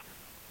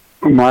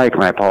Mike,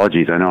 my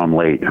apologies. I know I'm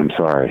late. I'm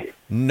sorry.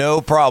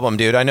 No problem,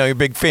 dude. I know you're a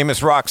big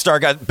famous rock star.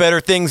 Got better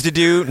things to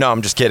do. No,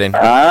 I'm just kidding.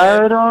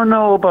 I don't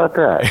know about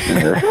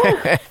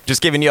that.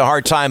 Just giving you a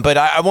hard time, but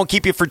I won't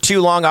keep you for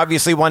too long.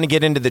 Obviously, want to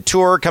get into the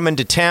tour, coming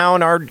to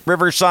town, our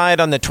Riverside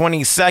on the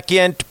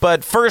 22nd.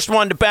 But first,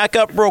 wanted to back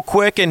up real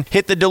quick and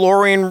hit the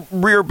DeLorean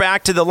rear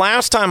back to the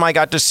last time I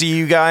got to see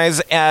you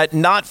guys at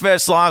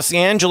Knotfest Los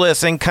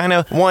Angeles, and kind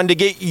of wanted to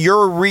get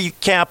your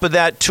recap of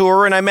that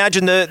tour. And I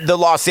imagine the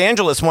Los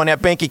Angeles one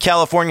at Banc of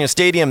California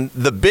Stadium,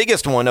 the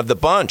biggest one of the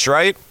bunch,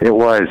 right? It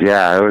was,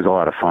 yeah. It was a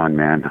lot of fun,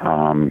 man.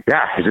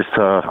 It's just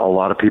a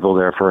lot of people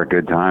there for a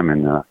good time,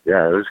 and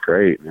yeah, it was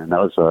great. And that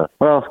was,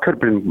 it could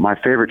have been my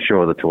favorite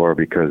show of the tour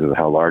because of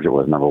how large it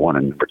was, number one,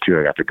 and number two,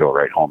 I got to go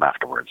right home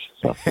afterwards.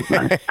 So it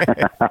was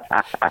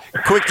nice.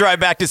 Quick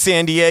drive back to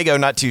San Diego,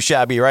 not too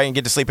shabby, right? And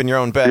get to sleep in your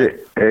own bed.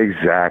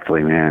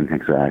 Exactly, man.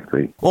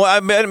 Exactly. Well, I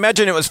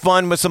imagine it was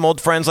fun with some old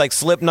friends like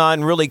Slipknot,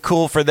 and really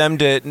cool for them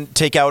to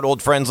take out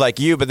old friends like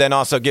you, but then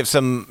also give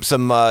some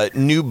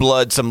new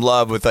blood some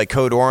love with like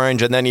Code Orange,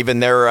 and then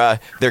even their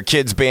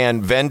kids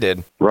band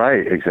Vended.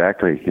 Right,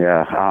 exactly.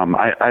 Yeah,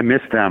 I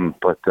miss them,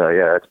 but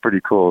yeah, it's pretty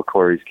cool.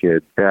 Corey's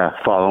kid, yeah,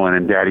 following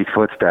in Daddy's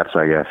footsteps,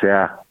 I guess.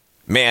 Yeah.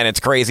 Man, it's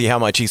crazy how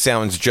much he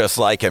sounds just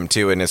like him,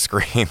 too, in his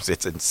screams.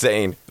 It's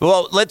insane.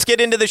 Well, let's get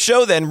into the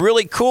show then.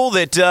 Really cool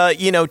that,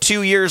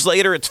 2 years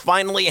later, it's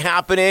finally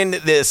happening.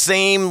 The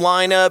same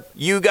lineup,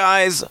 you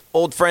guys,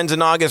 old friends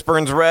in August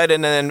Burns Red,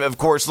 and then, of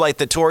course, Light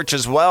the Torch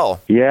as well.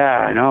 Yeah,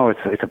 I know.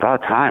 It's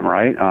about time,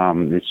 right?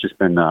 It's just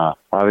been...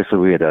 Obviously,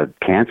 we had to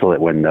cancel it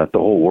when the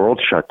whole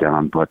world shut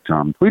down, but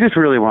we just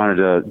really wanted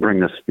to bring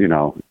this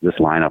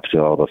lineup to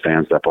all the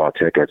fans that bought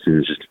tickets,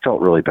 and it just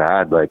felt really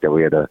bad, like that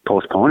we had to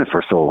postpone it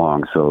for so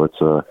long. So it's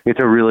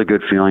a really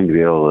good feeling to be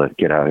able to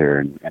get out here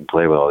and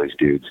play with all these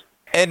dudes.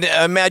 And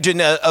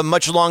imagine a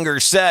much longer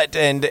set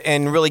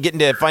and really getting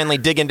to finally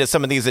dig into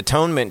some of these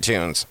Atonement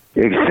tunes.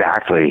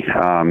 Exactly.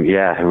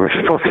 Yeah, we're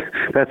supposed to,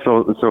 that's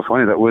so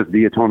funny. That was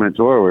the Atonement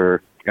tour. We're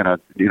gonna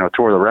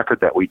tour the record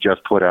that we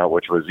just put out,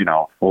 which was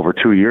over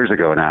 2 years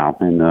ago now,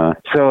 and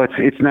so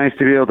it's nice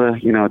to be able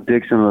to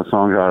dig some of the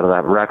songs out of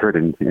that record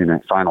and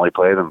finally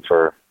play them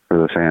for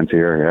the fans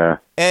here. Yeah.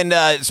 And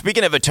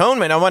speaking of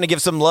Atonement, I want to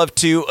give some love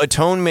to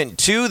Atonement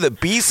 2, the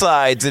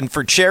B-sides, and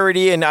for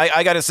charity. And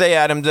I got to say,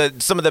 Adam,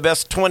 some of the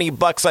best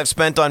 $20 I've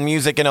spent on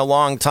music in a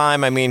long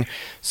time. I mean,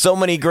 so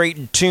many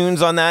great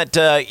tunes on that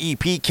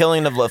EP,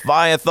 Killing of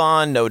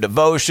Leviathan, No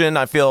Devotion,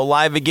 I Feel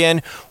Alive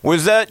Again.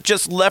 Was that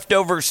just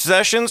leftover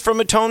sessions from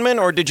Atonement,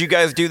 or did you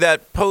guys do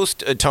that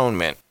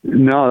post-Atonement?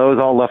 No, that was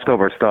all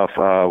leftover stuff.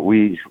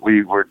 We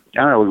were,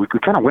 I don't know, we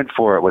kind of went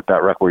for it with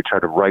that record. We tried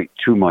to write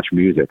too much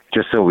music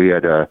just so we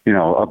had a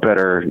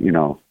better,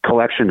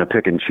 collection to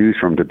pick and choose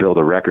from to build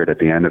a record at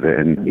the end of it.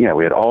 And yeah,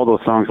 we had all those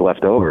songs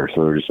left over.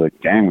 So we're just like,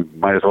 dang, we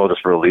might as well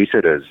just release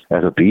it as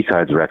a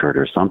B-sides record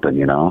or something,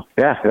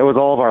 Yeah, it was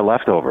all of our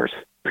leftovers.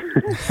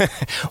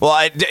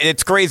 Well,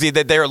 it's crazy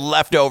that they're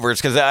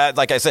leftovers because,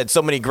 like I said,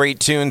 so many great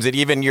tunes that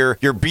even your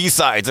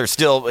B-sides are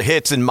still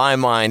hits in my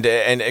mind,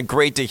 and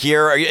great to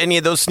hear. Are any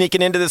of those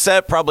sneaking into the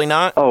set? Probably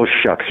not. Oh,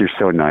 shucks, you're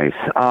so nice.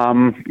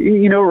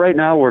 Right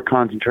now we're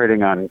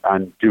concentrating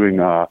on doing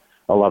a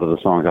lot of the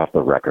songs off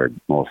the record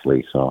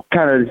mostly, so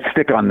kind of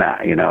stick on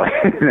that,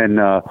 and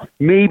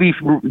maybe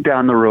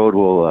down the road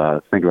we'll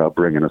think about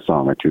bringing a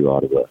song or two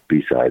out of the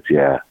B-sides,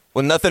 yeah.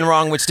 Well, nothing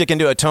wrong with sticking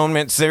to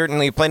Atonement.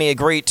 Certainly plenty of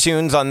great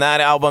tunes on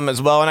that album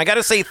as well. And I got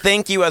to say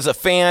thank you as a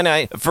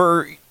fan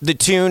for the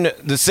tune,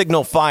 The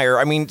Signal Fire.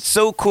 I mean,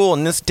 so cool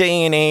in this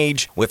day and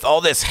age with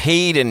all this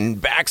hate and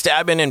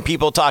backstabbing and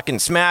people talking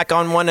smack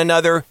on one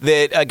another,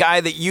 that a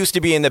guy that used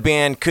to be in the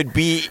band could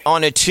be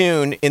on a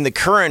tune in the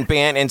current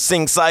band and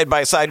sing side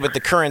by side with the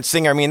current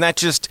singer. I mean,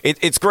 that's just,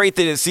 it's great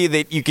to see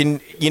that you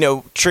can,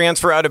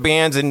 transfer out of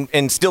bands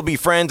and still be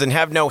friends and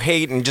have no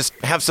hate and just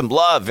have some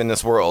love in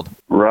this world.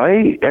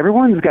 Right?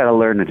 Everyone's got to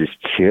learn to just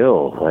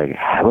chill, like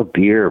have a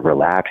beer,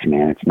 relax,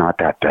 man. It's not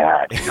that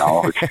bad, It's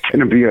going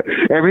to be,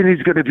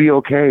 everything's going to be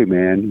okay,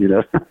 man,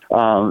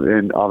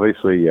 and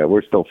obviously, yeah,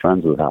 we're still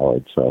friends with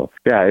Howard. So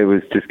yeah, it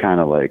was just kind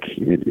of like,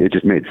 it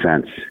just made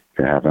sense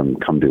to have him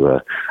come to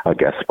a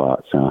guest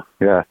spot. So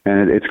yeah,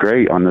 and it's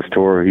great on this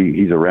tour.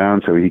 He's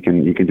around, so he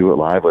can do it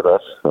live with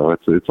us. So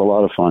it's a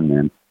lot of fun,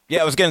 man.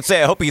 Yeah, I was going to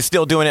say, I hope he's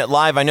still doing it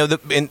live. I know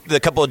that in the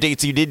couple of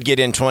dates you did get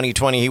in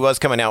 2020, he was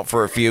coming out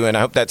for a few, and I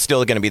hope that's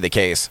still going to be the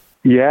case.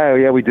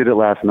 Yeah, we did it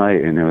last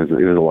night, and it was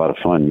a lot of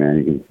fun, man.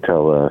 You can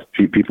tell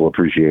people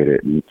appreciate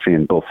it, and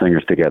seeing both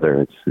singers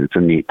together, it's a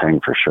neat thing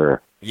for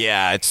sure.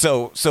 Yeah, it's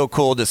so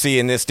cool to see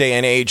in this day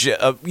and age.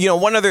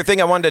 One other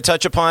thing I wanted to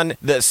touch upon,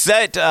 the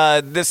set,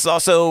 this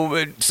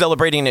also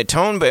celebrating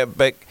Atonement,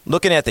 but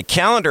looking at the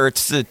calendar,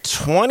 it's the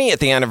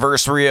 20th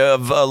anniversary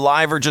of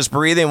Alive or Just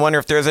Breathing. Wonder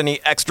if there's any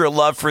extra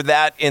love for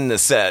that in the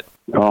set.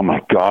 Oh,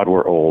 my God,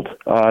 we're old.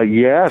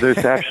 Yeah,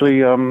 there's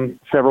actually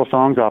several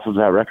songs off of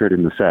that record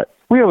in the set.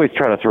 We always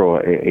try to throw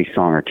a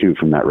song or two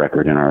from that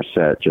record in our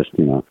set, just,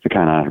 to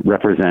kind of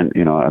represent,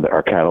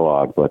 our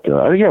catalog. But,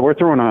 yeah, we're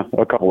throwing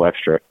a couple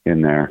extra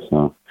in there.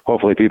 So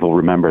hopefully people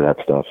remember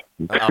that stuff.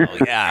 Oh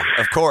yeah,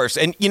 of course.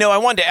 And I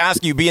wanted to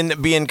ask you,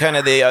 being kind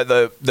of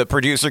the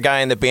producer guy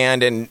in the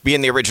band and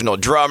being the original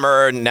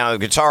drummer and now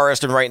the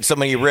guitarist and writing so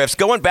many riffs,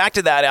 going back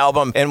to that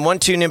album, and one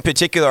tune in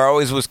particular I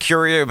always was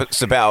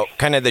curious about,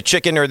 kind of the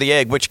chicken or the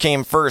egg, which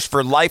came first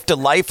for Life to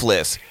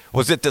Lifeless.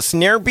 Was it the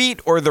snare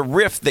beat or the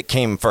riff that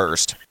came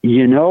first?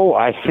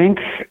 I think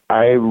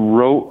I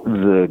wrote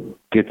the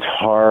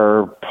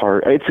guitar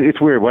part.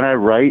 It's weird. When I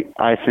write,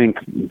 I think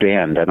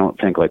band. I don't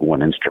think like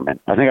one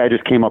instrument. I think I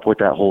just came up with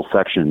that whole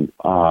section,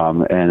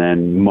 and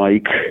then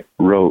Mike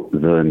wrote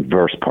the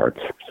verse parts.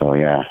 So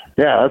yeah,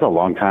 that's a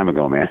long time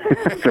ago, man.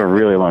 It's a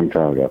really long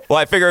time ago. Well,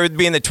 I figure it would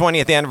be in the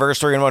 20th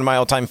anniversary and one of my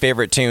all-time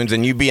favorite tunes,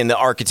 and you being the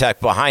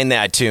architect behind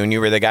that tune,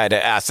 you were the guy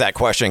to ask that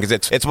question,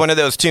 because it's one of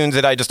those tunes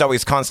that I just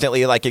always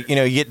constantly, like, you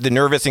get the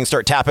nervous and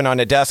start tapping on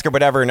a desk or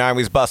whatever, and I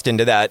always bust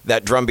into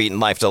that drum beat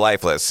in Life to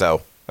Lifeless.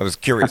 So I was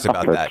curious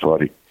about that. That's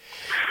funny.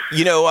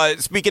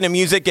 Speaking of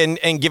music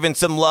and giving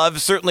some love,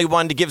 certainly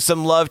wanted to give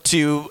some love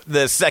to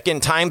the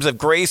Second Times of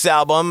Grace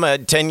album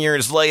 10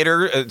 years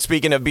later.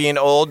 Speaking of being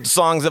old,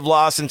 Songs of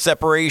Loss and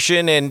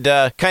Separation, and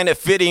kind of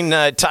fitting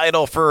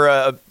title for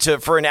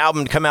an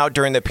album to come out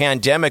during the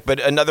pandemic, but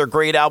another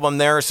great album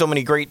there. So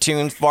many great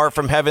tunes, Far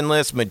From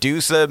Heavenless,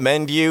 Medusa,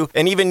 Mend You,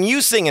 and even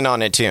you singing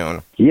on a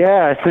tune.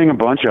 Yeah, I sing a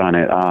bunch on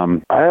it.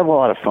 I have a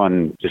lot of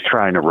fun just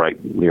trying to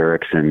write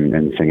lyrics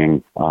and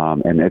singing,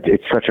 and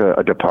it's such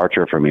a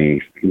departure for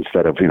me.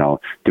 Instead of,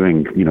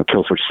 doing,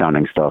 Killswitch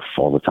sounding stuff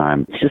all the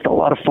time. It's just a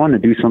lot of fun to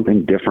do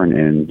something different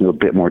and a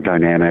bit more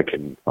dynamic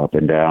and up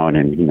and down,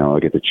 and, I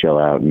get to chill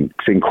out and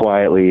sing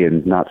quietly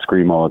and not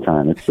scream all the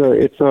time.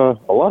 It's a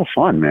lot of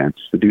fun, man,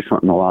 just to do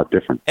something a lot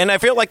different. And I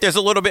feel like there's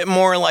a little bit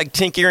more like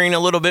tinkering, a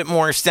little bit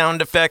more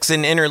sound effects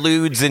and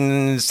interludes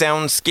and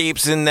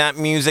soundscapes in that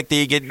music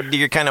that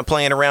you're kind of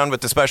playing around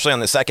with, especially on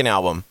the second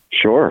album.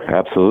 Sure,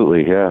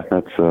 absolutely, yeah.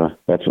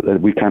 That's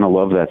we kind of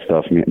love that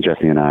stuff,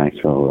 Jesse and I.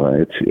 So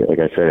it's, like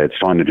I said, it's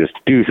fun to just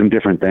do some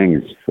different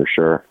things for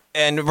sure.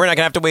 And we're not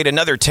gonna have to wait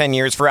another 10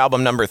 years for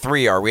album number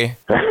 3, are we?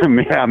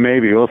 Yeah,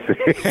 maybe we'll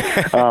see.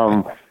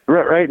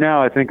 Right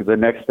now, I think the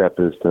next step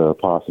is to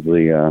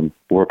possibly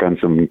work on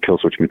some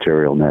Killswitch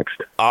material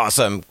next.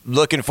 Awesome.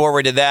 Looking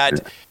forward to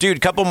that.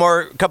 Dude, couple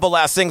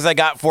last things I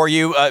got for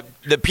you.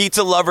 The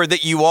pizza lover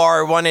that you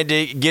are, wanted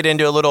to get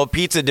into a little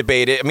pizza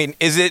debate. I mean,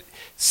 is it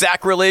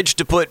sacrilege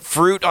to put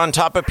fruit on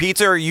top of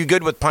pizza, or are you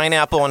good with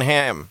pineapple and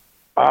ham?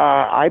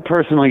 I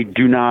personally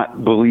do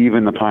not believe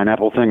in the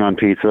pineapple thing on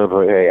pizza,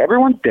 but hey,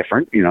 everyone's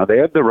different. They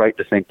have the right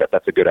to think that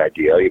that's a good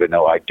idea, even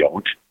though I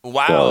don't.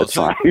 Wow.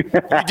 So you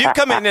do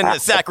come in the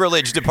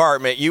sacrilege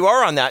department. You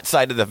are on that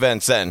side of the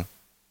fence then.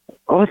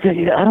 Oh,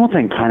 I don't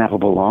think pineapple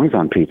belongs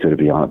on pizza, to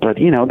be honest. But,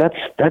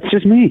 that's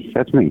just me.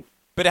 That's me.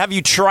 But have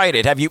you tried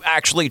it? Have you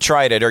actually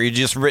tried it, or you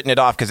just written it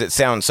off because it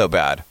sounds so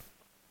bad?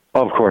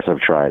 Of course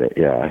I've tried it,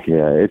 yeah.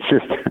 It's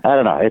just, I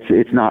don't know.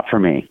 It's not for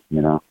me,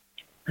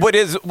 What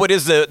is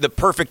the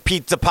perfect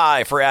pizza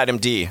pie for Adam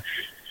D?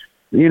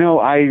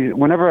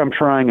 Whenever I'm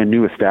trying a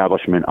new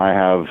establishment, I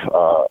have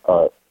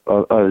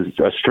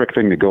a strict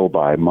thing to go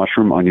by: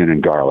 mushroom, onion,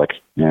 and garlic.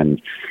 And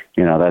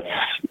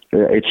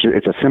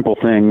it's a simple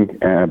thing,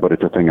 but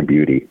it's a thing of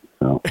beauty.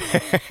 So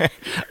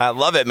I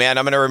love it, man.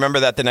 I'm going to remember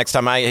that the next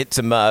time I hit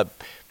some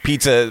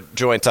pizza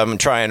joints. I'm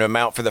trying them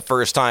out for the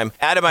first time.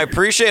 Adam, I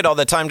appreciate all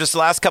the time. Just the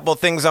last couple of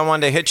things I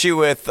wanted to hit you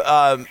with.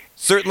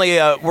 Certainly,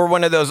 we're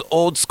one of those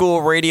old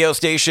school radio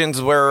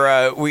stations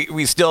where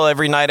we still,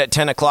 every night at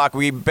 10 o'clock,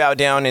 we bow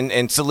down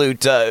and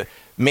salute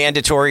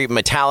mandatory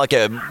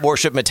Metallica,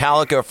 worship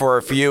Metallica for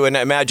a few. And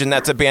I imagine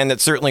that's a band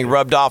that certainly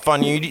rubbed off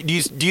on you.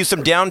 Do you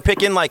some down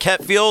picking like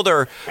Hetfield,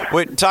 or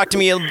talk to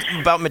me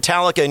about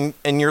Metallica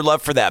and your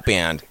love for that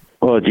band?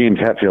 Well, James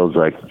Hetfield's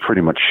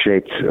pretty much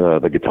shaped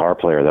the guitar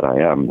player that I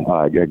am.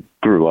 I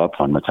grew up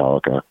on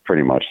Metallica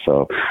pretty much.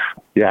 So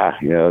yeah,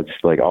 it's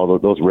like all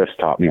those riffs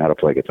taught me how to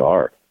play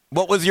guitar.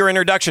 What was your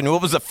introduction?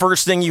 What was the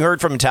first thing you heard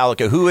from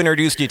Metallica? Who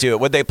introduced you to it?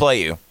 What'd they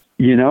play you?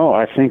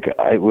 I think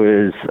it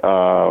was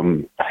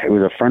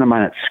a friend of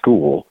mine at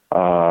school,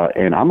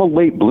 and I'm a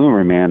late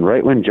bloomer, man.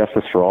 Right when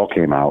Justice for All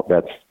came out,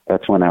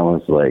 that's when I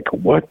was like,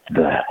 what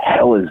the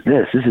hell is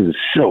this? This is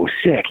so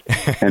sick.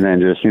 And then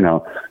just,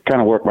 kind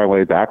of work my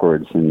way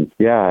backwards. And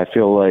yeah, I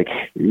feel like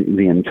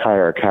the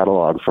entire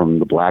catalog from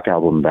the Black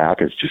Album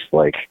back is just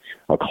like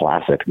a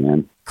classic,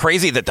 man.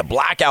 Crazy that the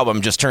Black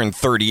Album just turned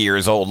 30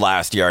 years old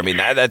last year. I mean,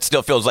 that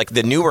still feels like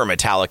the newer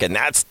Metallica, and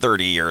that's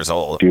 30 years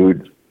old.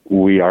 Dude,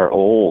 we are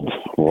old.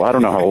 Well, I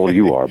don't know how old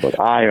you are, but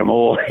I am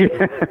old.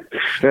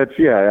 I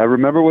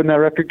remember when that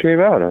record came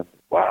out.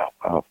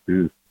 Wow,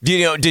 dude.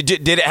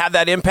 Did it have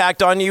that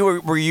impact on you, or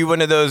were you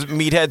one of those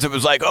meatheads that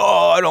was like,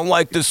 oh, I don't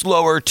like the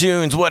slower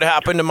tunes. What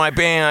happened to my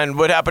band?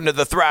 What happened to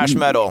the thrash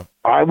metal?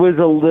 I was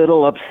a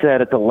little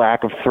upset at the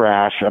lack of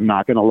thrash. I'm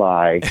not going to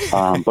lie.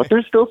 But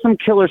there's still some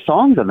killer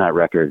songs on that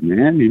record,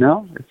 man.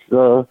 There's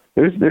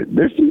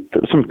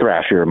some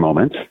thrashier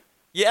moments.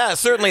 Yeah,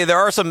 certainly there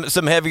are some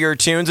heavier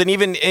tunes, and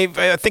even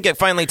I think it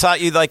finally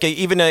taught you like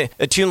even a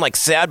tune like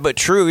 "Sad But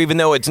True." Even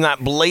though it's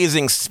not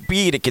blazing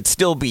speed, it could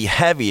still be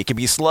heavy. It could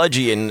be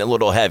sludgy and a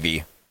little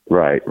heavy.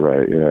 Right,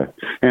 yeah.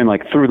 And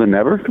like "Through the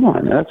Never," come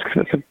on, that's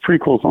a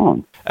pretty cool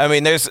song. I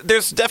mean, there's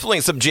definitely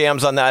some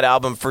jams on that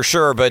album for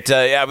sure, but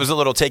yeah, I was a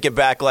little taken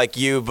back like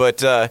you. But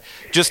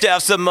just to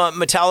have some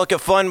Metallica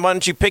fun, why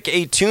don't you pick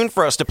a tune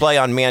for us to play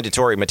on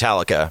Mandatory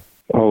Metallica?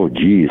 Oh,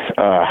 geez.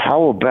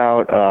 How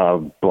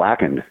about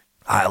 "Blackened"?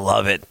 I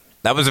love it.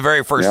 That was the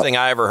very first thing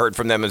I ever heard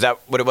from them. Is that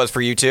what it was for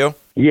you too?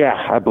 Yeah,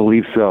 I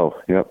believe so.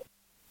 Yep.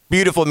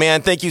 Beautiful,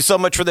 man. Thank you so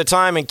much for the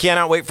time, and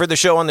cannot wait for the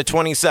show on the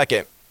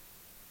 22nd.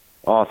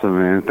 Awesome,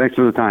 man. Thanks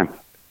for the time.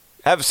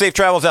 Have safe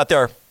travels out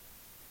there.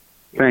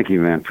 Thank you,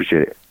 man.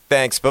 Appreciate it.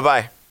 Thanks.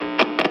 Bye-bye.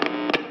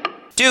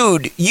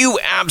 Dude, you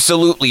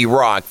absolutely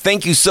rock.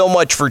 Thank you so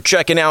much for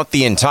checking out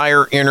the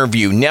entire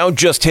interview. Now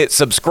just hit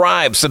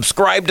subscribe.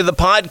 Subscribe to the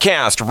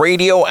podcast,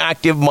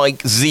 Radioactive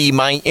Mike Z.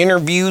 My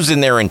interviews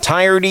in their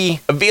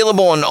entirety,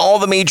 available on all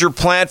the major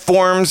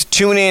platforms,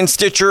 TuneIn,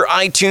 Stitcher,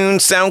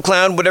 iTunes,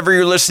 SoundCloud, whatever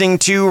you're listening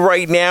to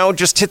right now.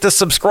 Just hit the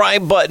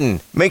subscribe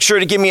button. Make sure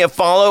to give me a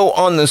follow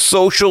on the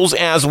socials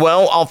as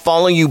well. I'll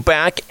follow you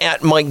back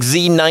at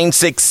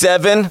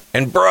MikeZ967.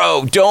 And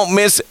bro, don't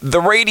miss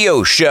the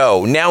radio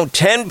show. Now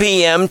 10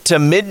 p.m. to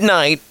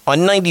midnight on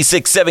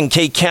 96.7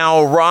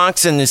 KCal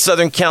Rocks in the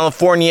Southern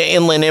California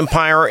Inland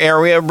Empire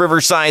area,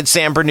 Riverside,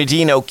 San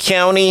Bernardino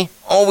County.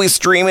 Always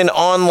streaming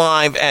on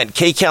live at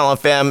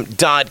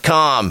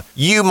kcalfm.com.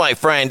 You, my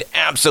friend,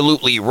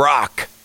 absolutely rock.